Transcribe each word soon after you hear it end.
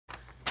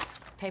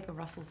Paper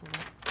rustles a lot.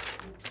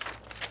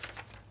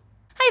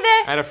 Hey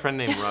there! I had a friend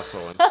named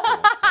Russell in school. So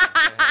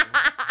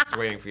I was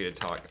waiting for you to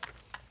talk.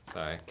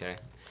 Sorry, okay.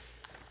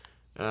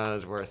 It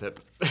was worth it.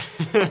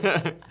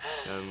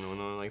 No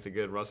one likes a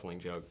good rustling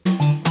joke.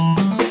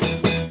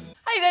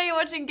 Hey there, you're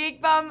watching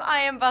Geek Bum. I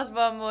am Buzz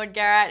Bum Maude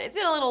Garrett. It's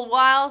been a little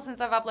while since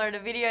I've uploaded a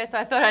video, so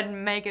I thought I'd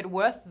make it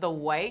worth the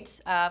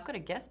wait. I've got a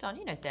guest on,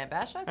 you know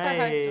SamBashor,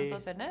 co-host on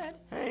SourceFed Nerd.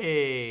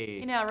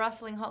 Hey! In our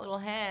rustling hot little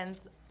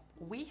hands,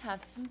 we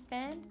have some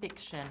fan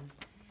fiction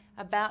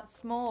about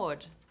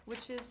Smaude,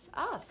 which is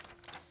us.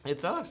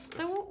 It's us.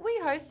 So we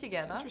host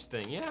together. It's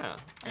interesting, yeah.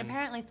 And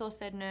apparently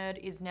SourceFed Nerd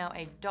is now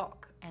a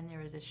dock, and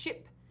there is a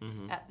ship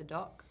at the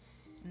dock,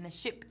 and the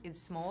ship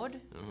is Smaude.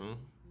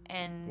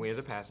 And we're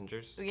the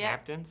passengers, yeah.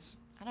 Captains.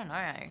 I don't know.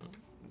 I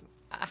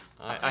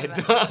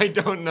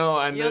don't know.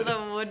 You're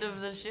the wood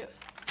of the ship.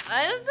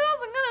 I just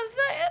wasn't gonna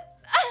say it.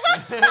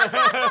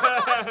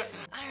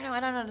 I don't know. I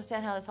don't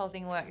understand how this whole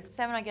thing works.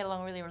 Sam and I get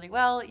along really, really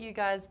well. You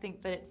guys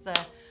think that it's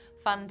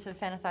fun to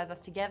fantasize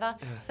us together.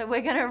 So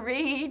we're gonna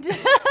read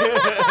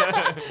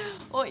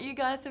what you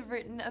guys have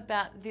written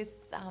about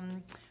this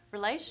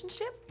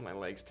relationship. My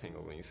legs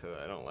tingle when you say that.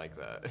 I don't like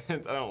that.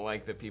 I don't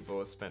like that people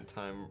have spent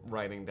time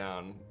writing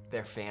down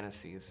their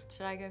fantasies.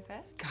 Should I go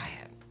first? Go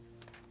ahead.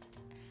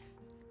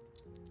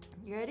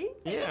 You ready?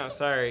 Yeah,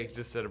 sorry.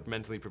 Just sort of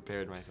mentally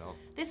prepared myself.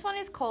 This one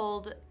is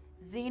called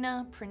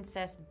Xena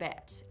Princess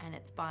Bet, and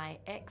it's by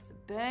X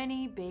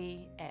Bernie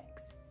B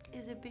X.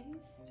 Is it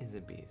bees? Is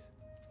it bees?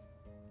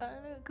 I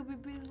don't know, it could be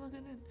bees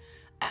looking in.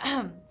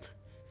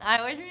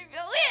 I wish me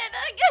feel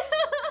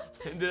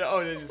weird. Did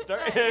it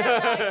start? No,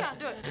 I can't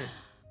do it.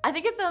 I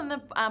think it's on the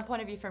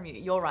point of view from you.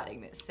 You're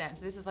writing this, Sam,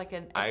 so this is like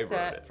an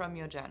excerpt from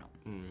your journal.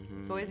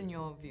 It's always in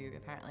your view,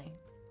 apparently.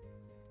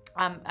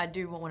 I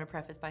do want to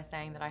preface by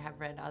saying that I have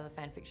read other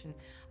fan fiction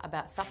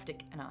about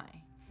Suptic and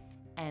I,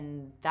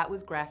 and that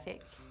was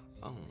graphic.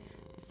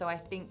 So I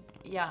think,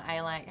 yeah,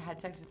 I like had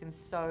sex with him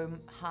so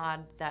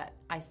hard that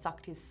I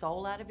sucked his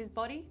soul out of his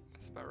body.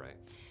 That's about right.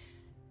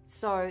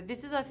 So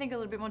this is, I think, a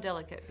little bit more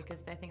delicate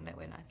because they think that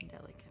we're nice and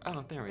delicate.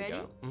 Oh, there we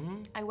go.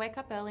 I wake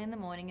up early in the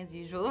morning as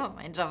usual for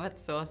my job at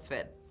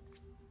SourceFed.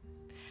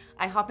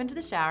 I hop into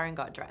the shower and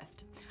got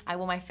dressed. I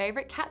wore my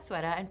favorite cat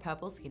sweater and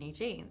purple skinny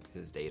jeans. This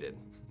is dated.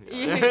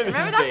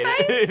 Remember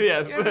that face?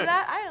 Yes. You remember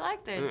that? I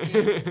like those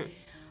jeans.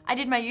 I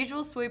did my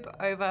usual swoop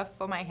over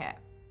for my hair.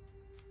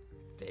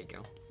 There you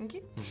go. Thank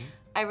you.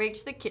 I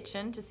reached the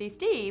kitchen to see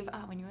Steve,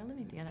 when you were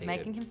living together,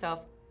 making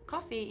himself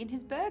coffee in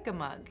his burger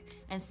mug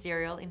and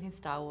cereal in his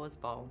Star Wars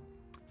bowl.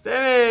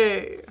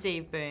 Sammy!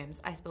 Steve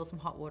booms. I spill some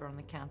hot water on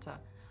the counter.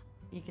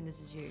 This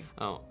is you.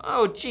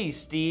 Oh, gee,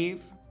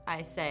 Steve.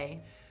 I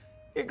say.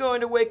 You're going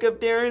to wake up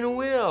Darren and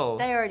Will.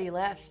 They already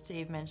left,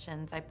 Steve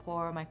mentions. I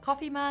pour my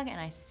coffee mug and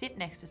I sit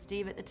next to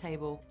Steve at the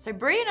table. So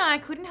Bree and I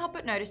couldn't help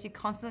but notice you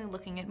constantly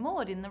looking at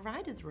Maude in the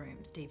writer's room,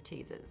 Steve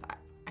teases.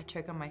 I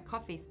choke on my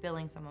coffee,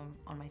 spilling some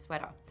on my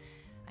sweater.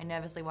 I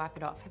nervously wipe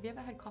it off. Have you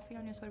ever had coffee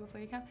on your sweater before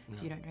you come? No.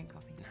 You don't drink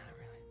coffee? No, not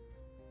really.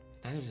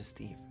 Neither does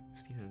Steve.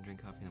 Steve doesn't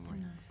drink coffee in the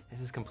morning. No.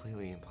 This is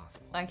completely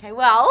impossible. Okay,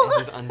 well.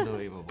 This is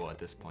unbelievable at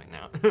this point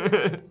now.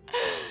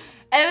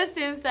 Ever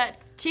since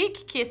that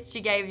cheek kiss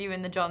she gave you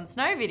in the Jon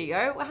Snow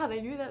video. Wow,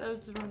 they knew that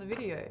was from the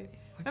video.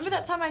 Remember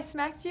that time I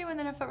smacked you and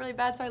then I felt really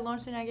bad, so I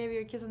launched it and I gave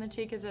you a kiss on the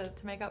cheek to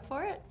make up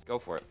for it? Go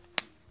for it.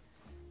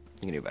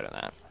 You can do better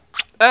than that.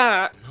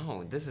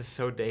 No, this is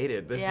so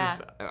dated. This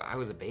is, I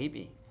was a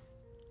baby.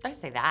 Don't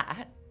say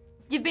that.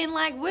 You've been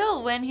like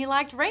Will when he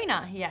liked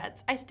Rena, he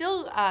adds. I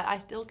still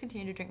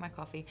continue to drink my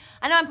coffee.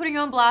 I know I'm putting you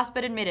on blast,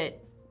 but admit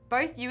it.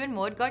 Both you and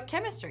Maude got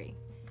chemistry.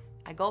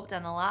 I gulped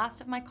down the last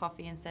of my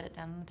coffee and set it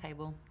down on the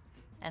table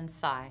and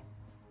sigh.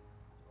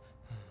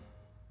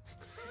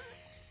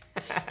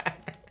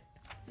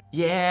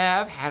 Yeah,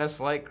 I've had a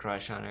slight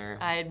crush on her.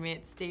 I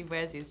admit, Steve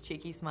wears his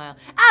cheeky smile.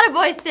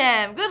 Attaboy,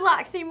 Sam! Good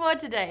luck, see more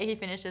today. He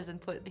finishes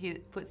and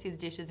puts his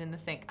dishes in the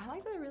sink. I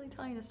like that they're really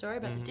telling the story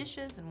about the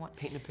dishes and what...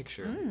 Painting a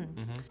picture.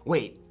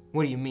 Wait,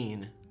 what do you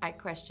mean? I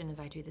question as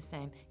I do the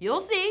same. You'll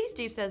see,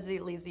 Steve says as he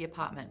leaves the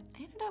apartment.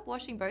 I ended up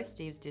washing both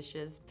Steve's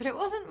dishes, but it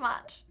wasn't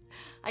much.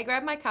 I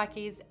grab my car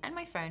keys and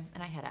my phone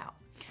and I head out.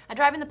 I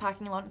drive in the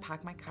parking lot and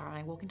park my car and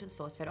I walk into the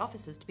SourceFed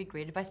offices to be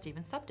greeted by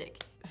Stephen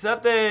Suptic.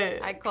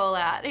 Suptic! I call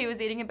out. He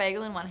was eating a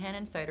bagel in one hand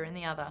and soda in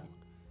the other.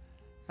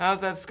 How's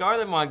that scar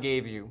that Maude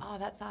gave you? Oh,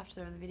 that's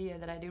after the video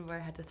that I did where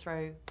I had to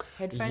throw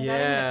headphones at him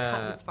and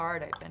cut his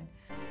forehead open.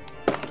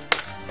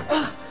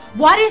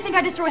 Why do you think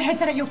I just threw a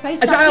headset at your face,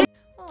 Suptic?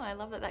 Oh, I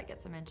love that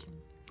gets a mention.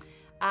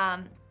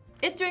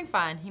 It's doing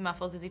fine, he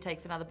muffles as he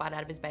takes another bite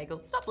out of his bagel.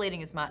 It's not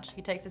bleeding as much.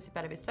 He takes a sip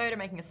out of his soda,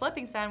 making a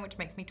slurping sound which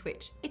makes me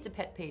twitch. It's a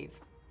pet peeve.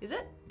 Is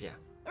it? Yeah.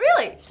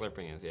 Really?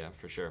 Slurping is, yeah,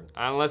 for sure.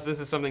 Unless this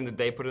is something that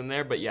they put in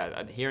there, but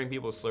yeah, hearing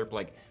people slurp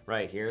like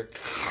right here.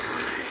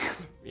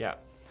 Yeah.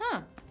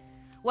 Huh.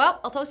 Well,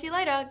 I'll talk to you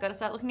later. Gotta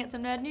start looking at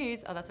some nerd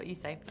news. Oh, that's what you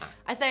say.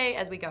 I say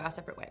as we go our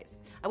separate ways.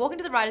 I walk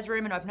into the writer's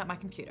room and open up my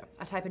computer.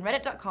 I type in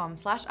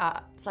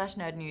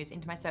reddit.com/r/nerd news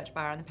into my search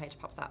bar and the page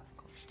pops up.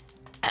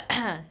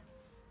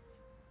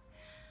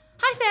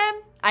 Hi,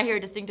 Sam. I hear a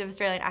distinctive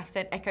Australian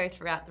accent echo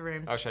throughout the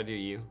room. Oh, should I do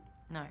you?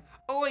 No.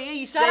 Oh, yeah,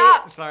 you Shut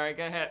up! Sorry,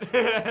 go ahead.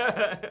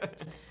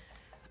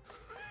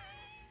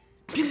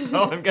 That's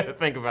all I'm gonna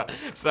think about.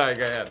 Sorry,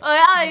 go ahead. Oh,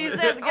 yeah, he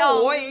says go.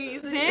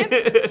 Always. Sam?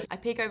 I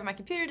peek over my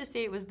computer to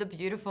see it was the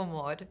beautiful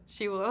Maude.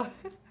 She wore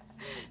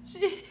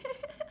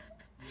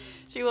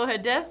her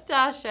Death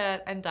Star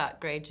shirt and dark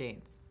grey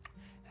jeans.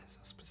 That's so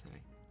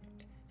specific.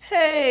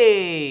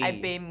 Hey! I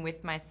beam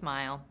with my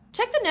smile.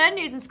 Check the nerd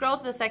news and scroll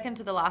to the second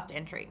to the last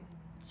entry,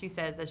 she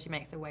says as she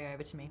makes her way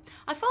over to me.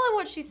 I follow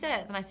what she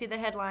says and I see the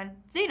headline,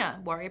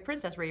 Xena, Warrior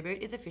Princess reboot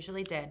is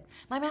officially dead.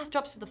 My mouth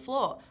drops to the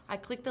floor. I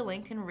click the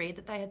link and read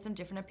that they had some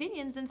different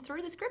opinions and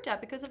threw the script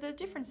out because of those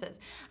differences.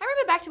 I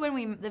remember back to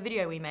when the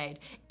video we made.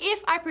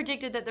 If I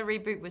predicted that the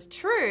reboot was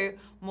true,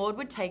 Maude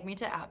would take me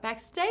to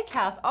Outback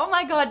Steakhouse. Oh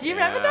my God, do you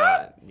remember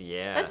that?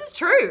 Yeah. This is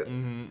true.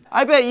 Mm-hmm.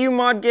 I bet you,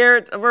 Maude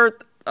Garrett of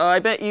Earth, I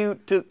bet you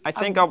to,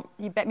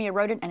 You bet me a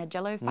rodent and a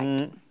jello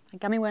fight. A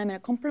gummy worm and a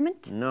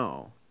compliment?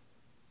 No.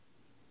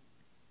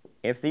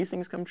 If these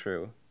things come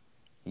true,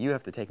 you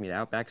have to take me to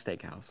Outback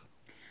Steakhouse.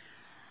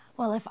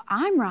 Well, if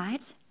I'm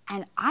right,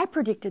 and I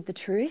predicted the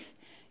truth,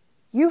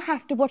 you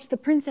have to watch The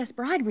Princess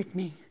Bride with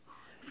me,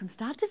 from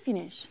start to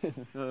finish.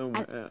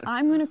 And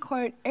I'm going to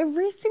quote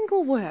every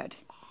single word.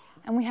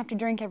 And we have to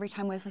drink every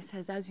time Wesley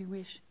says, as you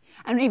wish.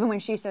 And even when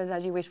she says,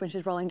 as you wish, when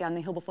she's rolling down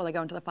the hill before they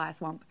go into the fire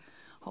swamp.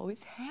 Oh,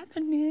 it's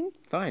happening.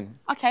 Fine.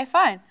 Okay,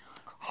 fine.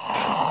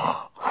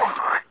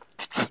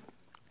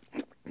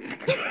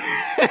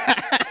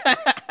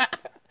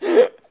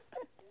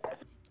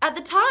 At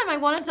the time, I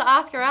wanted to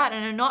ask her out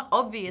in a not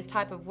obvious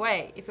type of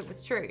way, if it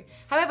was true.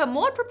 However,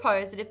 Maude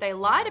proposed that if they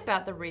lied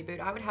about the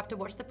reboot, I would have to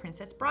watch The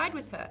Princess Bride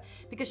with her,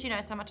 because she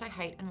knows how much I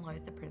hate and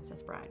loathe The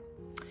Princess Bride.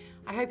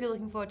 I hope you're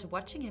looking forward to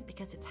watching it,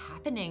 because it's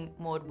happening,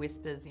 Maude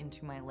whispers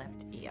into my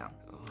left ear.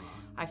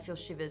 I feel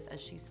shivers as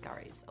she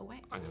scurries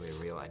away. I'm gonna be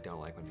real, I don't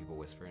like when people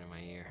whisper into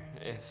my ear.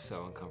 It's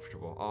so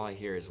uncomfortable. All I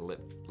hear is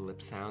lip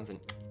sounds and...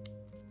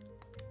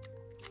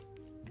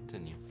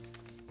 Continue.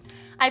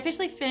 I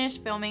officially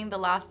finished filming the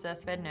last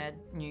SurfEd Nerd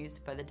news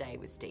for the day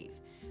with Steve.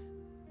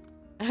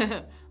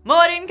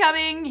 Maude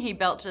incoming, he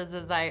belches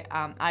as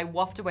I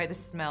waft away the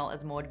smell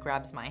as Maude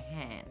grabs my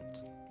hand.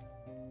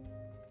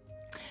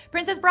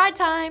 Princess Bride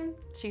time,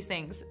 she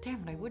sings.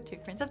 Damn it, I would too,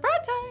 Princess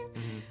Bride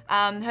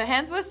time. Her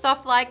hands were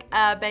soft like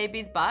a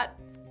baby's butt.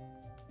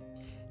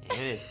 It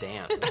is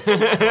damp.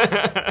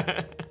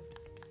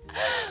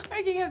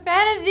 Breaking a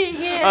fantasy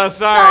here. Oh,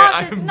 sorry,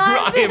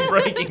 I am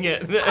breaking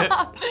it.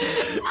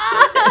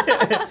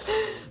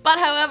 But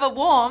however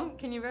warm,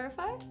 can you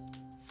verify?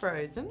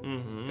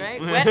 Frozen.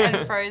 Great. Wet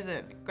and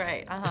frozen.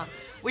 Great.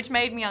 Which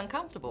made me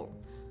uncomfortable.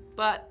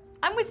 But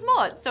I'm with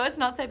Smaude, so it's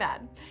not so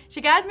bad.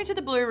 She guides me to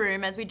the blue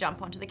room as we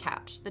jump onto the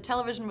couch. The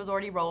television was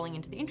already rolling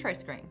into the intro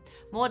screen.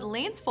 Maude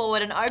leans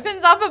forward and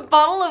opens up a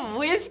bottle of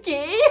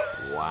whiskey.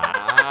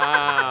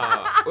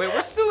 Wow. Wait,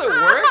 we're still at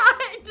work?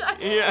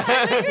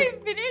 I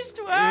think we finished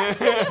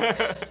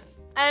work.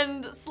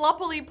 And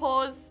sloppily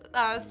pours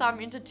some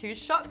into 2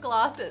 shot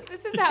glasses.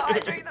 This is how I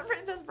drink the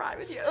Princess Bride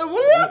with you.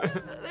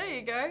 Whoops! There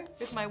you go,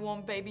 with my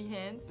warm baby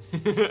hands.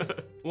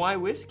 Why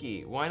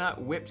whiskey? Why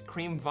not whipped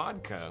cream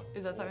vodka?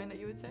 Is that something that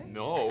you would say?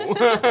 No.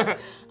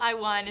 I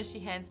whine as she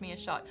hands me a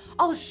shot.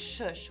 Oh,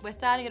 shush. We're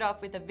starting it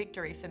off with a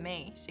victory for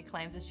me, she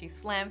claims as she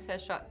slams her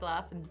shot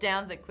glass and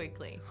downs it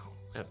quickly.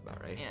 That's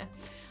about right. Yeah.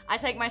 I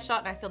take my shot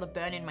and I feel the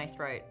burn in my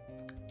throat.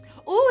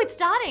 Ooh, it's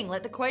starting.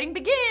 Let the quoting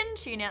begin,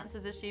 she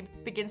announces as she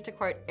begins to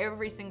quote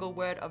every single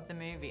word of the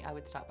movie. I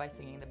would start by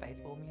singing the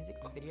baseball music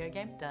for the video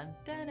game. Dun,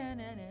 dun, dun,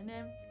 dun, dun,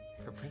 dun.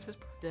 For Princess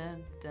Bride?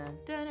 Dun, dun,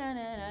 dun, dun,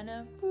 dun, dun,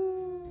 dun.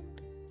 Boo.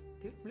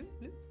 Bloop, bloop,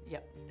 bloop.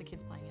 Yep, the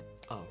kid's playing it.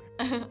 Oh,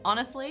 okay.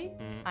 Honestly,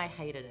 I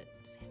hated it.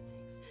 Sam,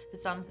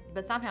 thanks.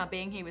 But somehow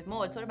being here with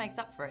Maude sort of makes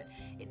up for it.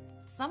 It's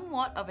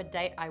somewhat of a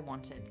date I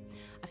wanted.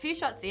 A few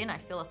shots in, I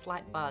feel a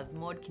slight buzz.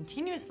 Maude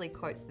continuously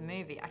quotes the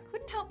movie. I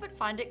couldn't help but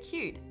find it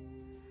cute.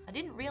 I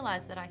didn't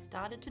realize that I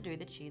started to do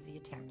the cheesy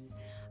attempts.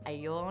 I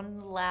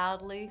yawned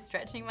loudly,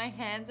 stretching my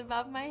hands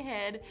above my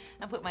head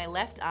and put my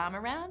left arm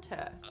around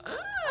her.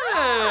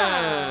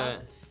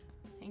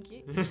 Thank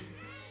you.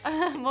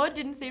 Maude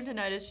didn't seem to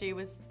notice she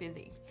was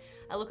busy.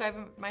 I look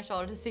over my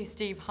shoulder to see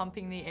Steve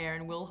humping the air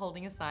and Will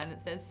holding a sign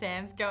that says,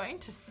 Sam's going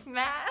to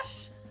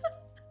smash.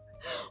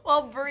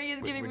 While Bree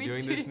is giving me 2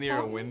 doing this near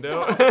a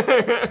window?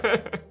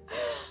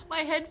 My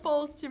head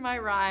falls to my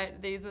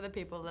right. These were the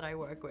people that I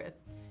work with.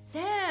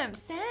 Sam,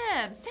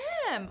 Sam,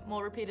 Sam,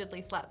 Maude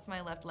repeatedly slaps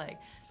my left leg.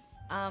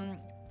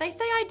 They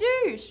say I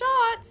do,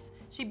 shots.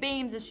 She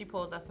beams as she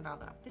pours us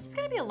another. This is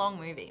gonna be a long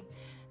movie.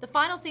 The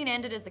final scene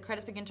ended as the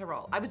credits begin to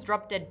roll. I was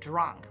drop dead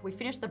drunk. We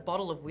finished the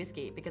bottle of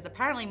whiskey because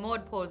apparently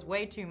Maude pours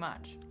way too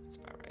much. That's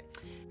about right.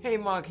 Hey,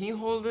 Ma, can you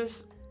hold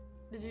this?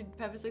 Did you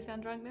purposely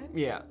sound drunk then?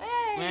 Yeah.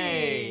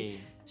 Hey!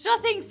 Sure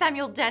thing,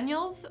 Samuel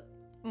Daniels.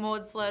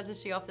 Maude slurs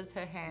as she offers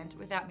her hand.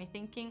 Without me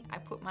thinking, I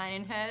put mine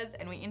in hers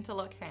and we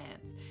interlock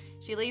hands.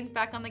 She leans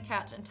back on the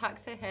couch and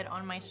tucks her head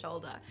on my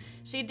shoulder.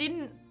 She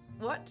didn't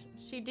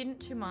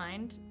to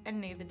mind, and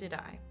neither did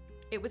I.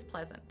 It was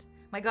pleasant.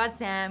 My God,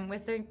 Sam, we're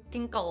so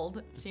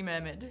tinkled, she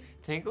murmured.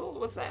 Tinkled?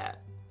 What's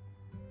that?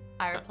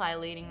 I reply,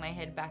 leaning my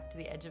head back to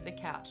the edge of the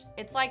couch.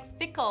 It's like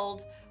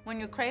fickled when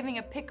you're craving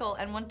a pickle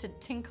and want to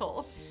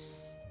tinkle.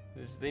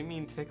 Does they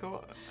mean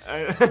tickle?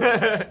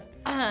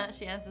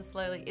 She answers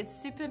slowly. It's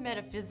super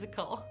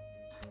metaphysical.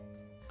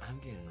 I'm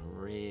getting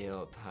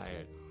real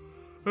tired.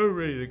 I'm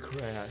ready to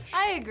crash.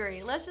 I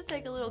agree. Let's just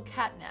take a little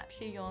cat nap.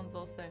 She yawns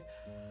also.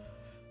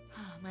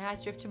 My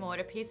eyes drift to Maude.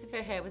 A piece of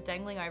her hair was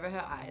dangling over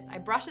her eyes. I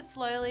brush it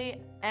slowly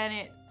and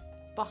it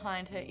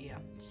behind her ear.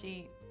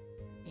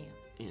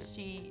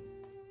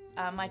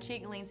 My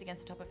cheek leans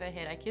against the top of her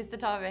head. I kiss the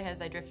top of her head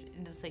as I drift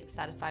into sleep,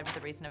 satisfied with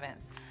the recent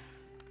events.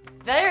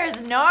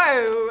 That's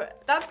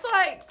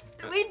like,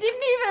 we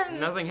didn't even.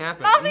 Nothing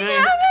happened.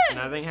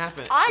 Nothing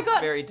happened. I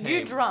got very tame.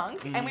 you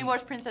drunk and we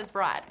watched Princess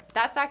Bride.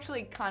 That's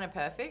actually kind of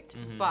perfect,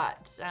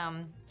 but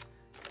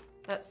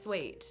that's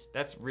sweet.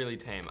 That's really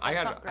tame.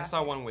 I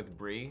saw one with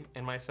Bree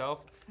and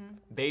myself.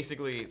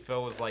 Basically,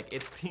 Phil was like,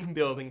 it's team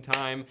building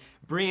time.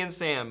 Bree and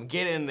Sam,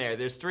 get in there.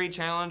 There's 3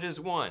 challenges.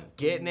 1,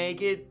 get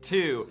naked.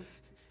 2,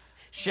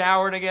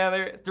 shower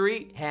together.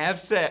 3, have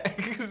sex.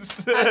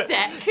 Have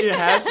sex. Yeah,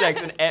 have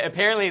sex. And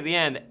apparently at the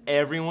end,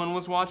 everyone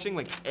was watching,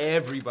 like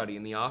everybody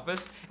in the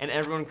office, and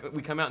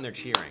we come out and they're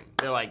cheering.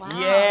 They're like, wow,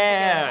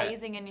 yeah. It's like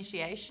amazing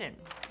initiation.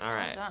 All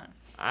right. Well done.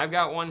 I've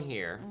got one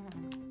here.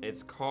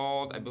 It's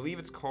called, I believe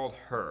it's called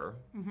Her.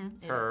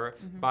 Her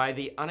by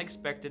The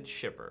Unexpected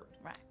Shipper.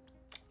 Right.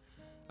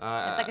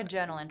 It's like a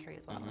journal entry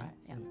as well, right?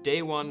 Yeah.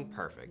 Day 1,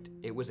 perfect.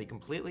 It was a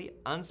completely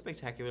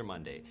unspectacular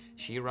Monday.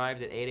 She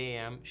arrived at 8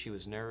 a.m. She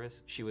was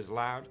nervous. She was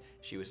loud.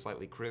 She was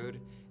slightly crude.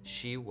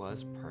 She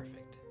was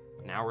perfect.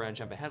 Now we're gonna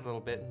jump ahead a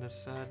little bit in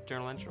this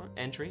journal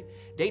entry.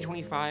 Day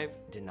 25,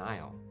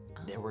 denial.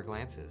 There were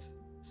glances,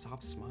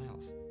 soft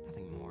smiles,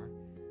 nothing more.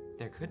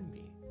 There couldn't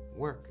be.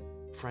 Work,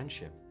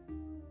 friendship,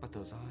 but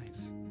those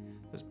eyes.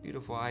 Those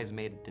beautiful eyes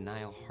made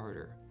denial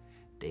harder.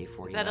 Day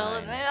 49. Is that all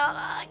it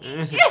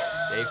made?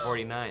 Day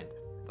 49,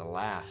 the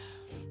laugh.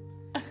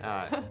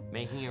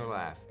 Making her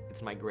laugh.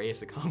 It's my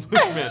greatest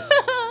accomplishment.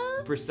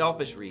 For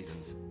selfish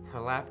reasons,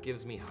 her laugh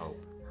gives me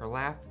hope. Her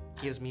laugh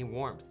gives me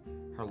warmth.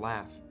 Her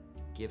laugh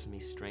gives me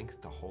strength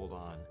to hold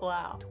on.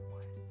 Wow.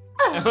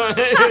 What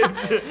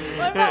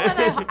about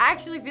when I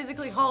actually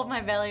physically hold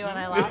my belly when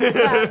I laugh?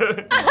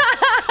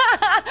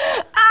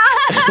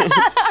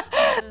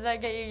 Does that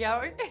get you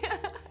going?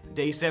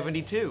 Day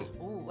 72.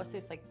 Ooh, what's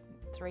this, like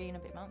 3 and a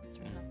bit months,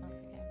 3.5 months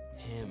ago?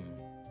 Him.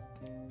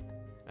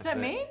 Is that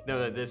me?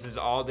 No, this is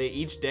all,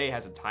 each day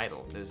has a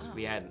title.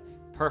 We had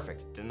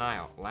perfect,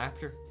 denial,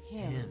 laughter,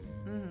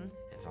 him.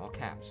 It's all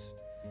caps.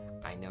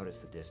 I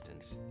noticed the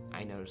distance.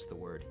 I noticed the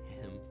word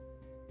him.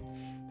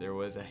 There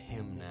was a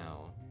him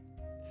now.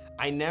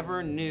 I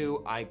never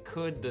knew I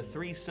could the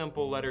 3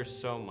 simple letters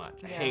so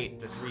much. Yeah. Hate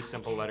the 3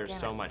 simple letters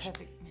so much.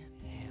 Perfect.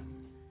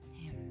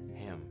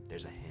 Him.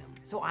 There's a him.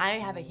 So I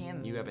have a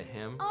him. You have a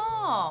him?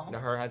 Oh. The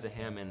her has a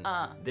him, and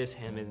this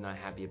him is not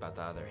happy about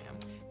the other him.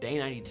 Day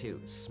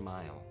 92,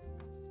 smile.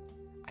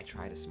 I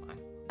try to smile.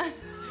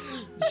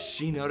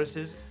 She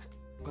notices,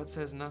 but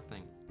says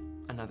nothing.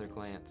 Another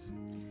glance,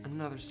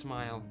 another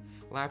smile.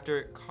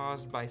 Laughter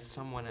caused by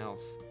someone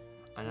else.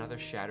 Another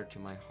shatter to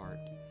my heart.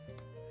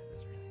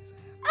 This is really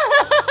sad.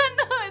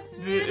 No, it's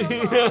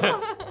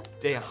beautiful.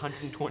 Day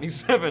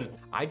 127.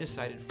 I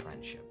decided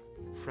friendship.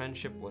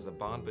 Friendship was a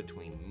bond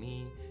between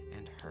me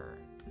and her,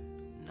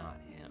 not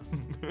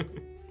him.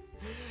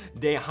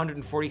 Day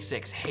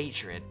 146,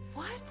 hatred.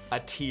 What? A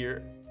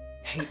tear,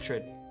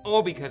 hatred,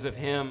 all because of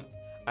him.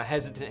 A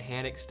hesitant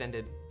hand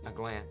extended, a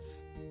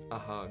glance, a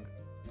hug,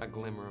 a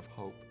glimmer of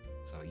hope.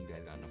 So you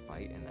guys got in a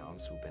fight and now I'm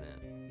swooping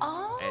in.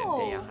 Oh. And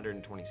day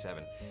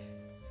 127.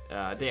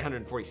 Day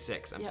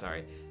 146, I'm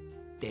sorry.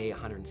 Day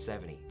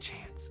 170,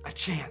 chance.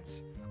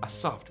 A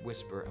soft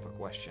whisper of a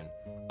question,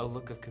 a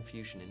look of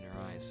confusion in her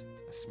eyes,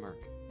 a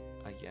smirk,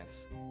 a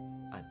yes,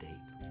 a date.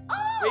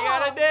 Oh, We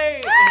got a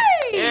date!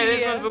 Hey! Yeah,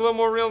 this one's a little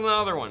more real than the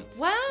other one.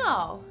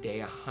 Wow. Day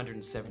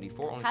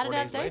 174, only How 4 did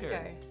days that date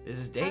later. go? This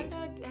is date.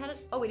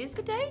 Oh, it is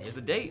the date? It's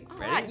a date. All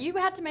Ready? right, you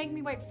had to make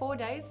me wait 4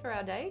 days for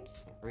our date.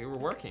 We were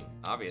working,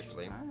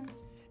 obviously.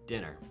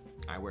 Dinner.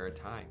 I wear a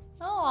tie.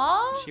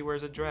 Aww. She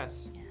wears a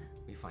dress. Yeah.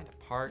 We find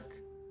a park,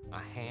 a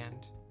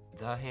hand,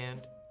 the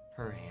hand,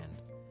 her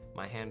hand.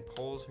 My hand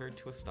pulls her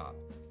to a stop.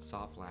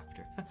 Soft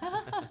laughter.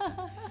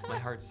 My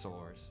heart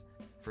soars.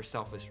 For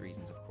selfish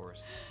reasons, of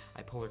course.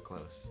 I pull her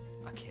close.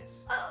 A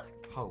kiss.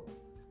 Hope.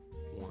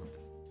 Warmth.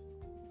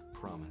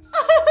 Promise.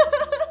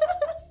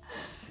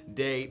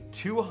 Day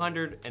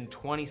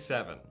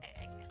 227.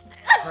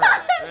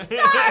 I'm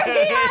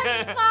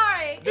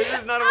sorry. This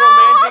is not a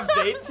romantic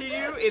date to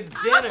you. It's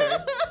dinner.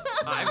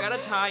 I've got a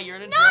tie. You're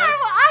in a No, dress.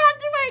 I had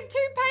to wait 2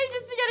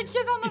 pages to get a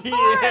kiss on the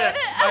forehead.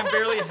 Yeah, I'm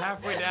barely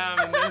halfway down.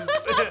 And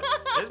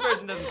this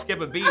person doesn't skip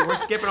a beat. We're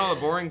skipping all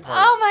the boring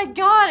parts. Oh my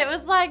god, it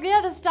was like,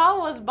 yeah, the Star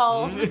Wars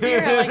bowl from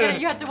cereal. Like,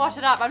 you had to wash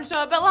it up, I'm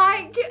sure, but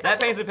like... That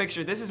paints a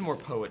picture. This is more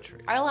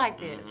poetry. I like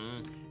this.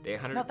 Day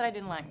 100. Not that I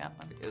didn't like that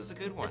one. It was a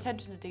good one.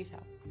 Attention to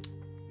detail.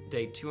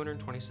 Day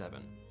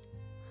 227.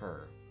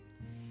 Her.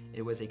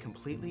 It was a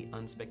completely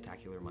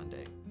unspectacular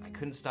Monday. I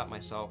couldn't stop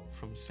myself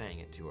from saying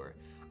it to her.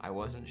 I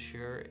wasn't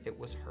sure it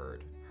was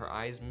heard. Her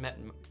eyes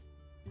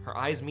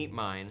meet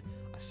mine.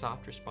 A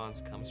soft response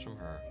comes from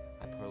her.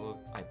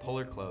 I pull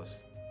her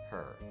close.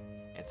 Her.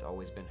 It's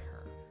always been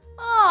her.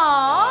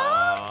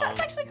 Aww, that's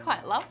actually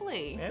quite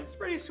lovely. It's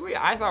pretty sweet.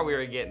 I thought we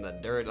were getting the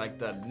dirt, like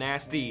the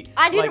nasty.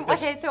 I didn't. Like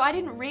okay, so I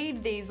didn't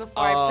read these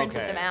before I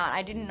printed them out.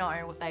 I didn't know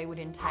what they would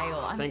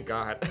entail. Thank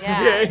God.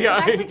 Yeah, it's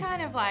actually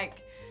kind of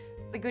like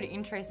the good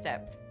intro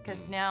step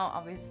because now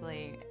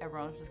obviously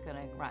everyone's just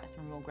gonna write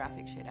some real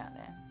graphic shit out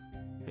there.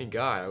 Thank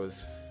God, I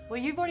was. Well,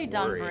 you've already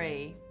done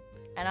Brie,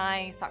 and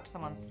I sucked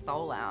someone's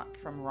soul out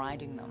from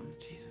riding them.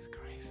 Jesus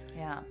Christ.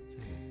 Yeah.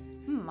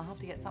 I'll have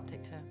to get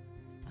Suptic to.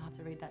 I'll have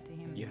to read that to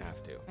him. You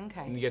have to.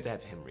 Okay. You have to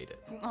have him read it.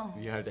 Oh.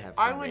 You have to have him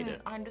I read wouldn't.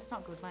 it. I'm just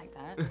not good like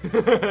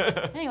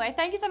that. Anyway,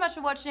 thank you so much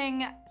for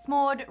watching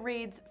Smaude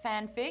Reads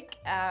Fanfic.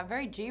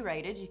 Very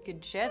G-rated. You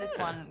could share this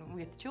one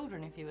with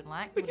children if you would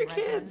like. With your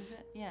kids.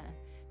 Yeah.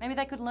 Maybe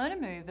they could learn a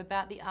move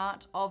about the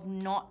art of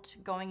not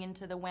going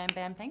into the wham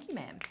bam thank you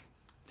ma'am.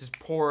 Just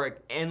pour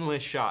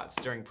endless shots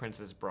during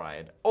Princess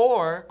Bride.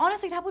 Or...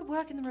 Honestly, that would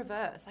work in the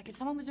reverse. Like if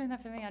someone was doing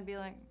that for me, I'd be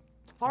like,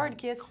 forehead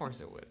kiss. Of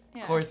course it would.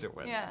 Yeah. Of course it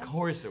would. Yeah. Of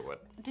course it would.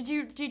 Did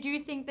you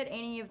think that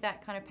any of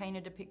that kind of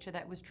painted a picture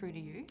that was true to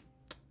you?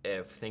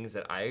 If things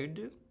that I would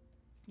do?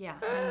 Yeah.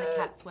 I mean, the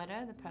cat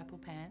sweater, the purple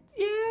pants.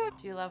 Yeah.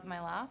 Do you love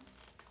my laugh?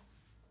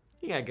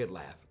 You got a good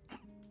laugh.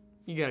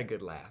 You got a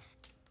good laugh.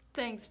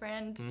 Thanks,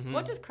 friend.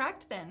 What just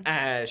cracked then?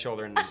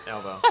 Shoulder and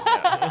elbow.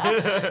 Yeah.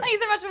 Thank you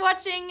so much for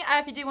watching.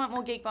 If you do want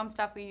more Geek Bomb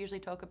stuff, we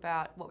usually talk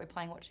about what we're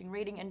playing, watching,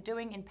 reading, and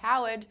doing in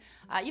Powered.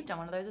 You've done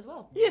one of those as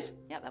well. Yes.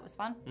 Yeah, that was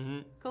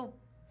fun. Cool.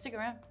 Stick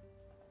around.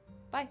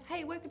 Bye.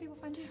 Hey, where can people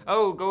find you?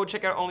 Oh, go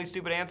check out Only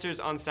Stupid Answers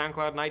on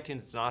SoundCloud and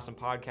iTunes. It's an awesome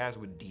podcast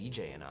with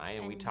DJ and I,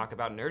 and we talk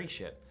about nerdy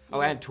shit. Oh,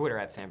 and Twitter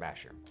at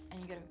SamBashor.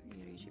 And you go to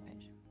YouTube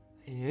page.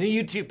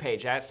 YouTube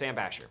page at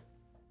SamBashor.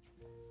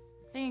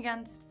 Finger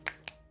guns.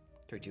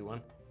 3, 2,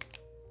 1.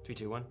 3,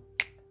 2, 1.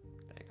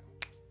 There you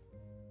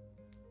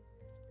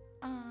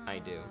go. I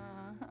do.